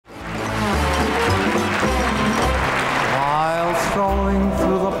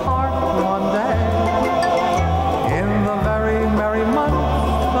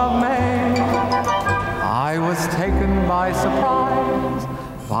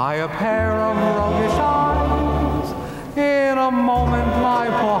by a pair of roguish eyes. In a moment my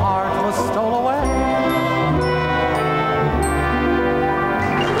poor heart was stole away.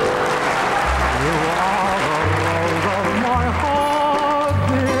 You are the rose of my heart,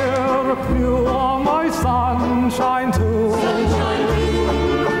 dear. You are my sunshine too.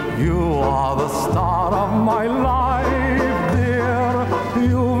 You are the star of my life, dear.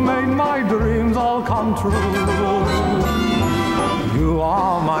 You've made my dreams all come true. You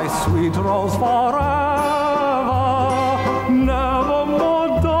are my sweet rose forever, never more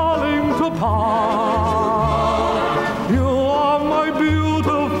darling to part. You are my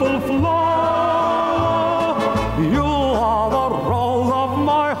beautiful flower. You are the rose of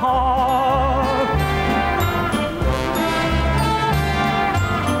my heart.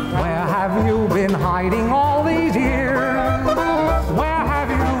 Where have you been hiding all these years? Where have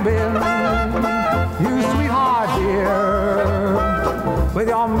you been, you sweetheart dear? With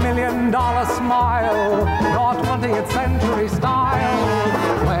your $1,000,000 smile, your 20th century style,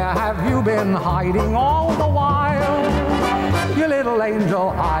 where have you been hiding all the while? You little angel,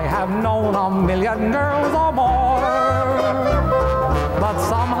 I have known 1,000,000 girls or more, but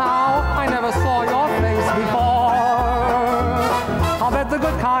somehow I never saw your face before. I'll bet the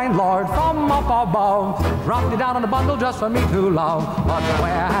good kind Lord from up above dropped you down in a bundle just for me to love. But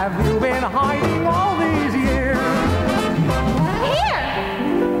where have you been hiding all these years? Here!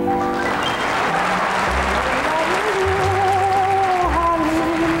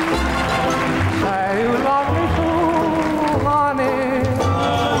 Say you love me too, honey.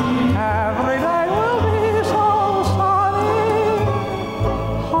 Every day will be so sunny,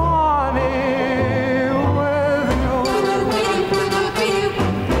 honey, with you.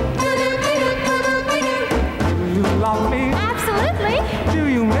 Do you love me? Absolutely. Do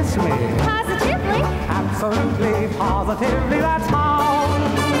you miss me? Positively. Absolutely, positively, that's how.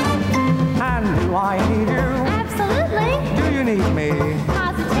 And do I need you? Absolutely. Do you need me?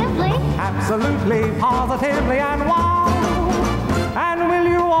 Positively. Absolutely, positively, and wow. And will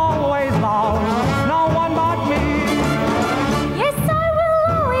you always love no one but me? Yes, I will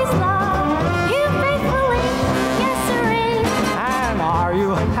always love you faithfully. Yes, sirree. And are you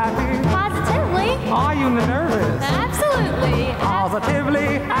happy? Positively. Are you nervous? Absolutely. Positively,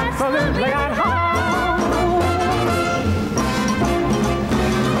 absolutely, and how?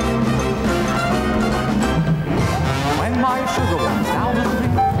 When my sugar walks down the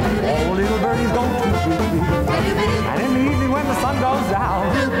street, all little birdies go to sweet. And in the evening when the sun goes down,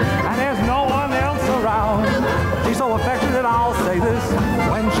 and there's no one else around, she's so affectionate, I'll say this,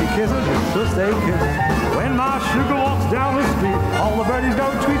 when she kisses, you should stay kissed. When my sugar walks down the street, all the birdies go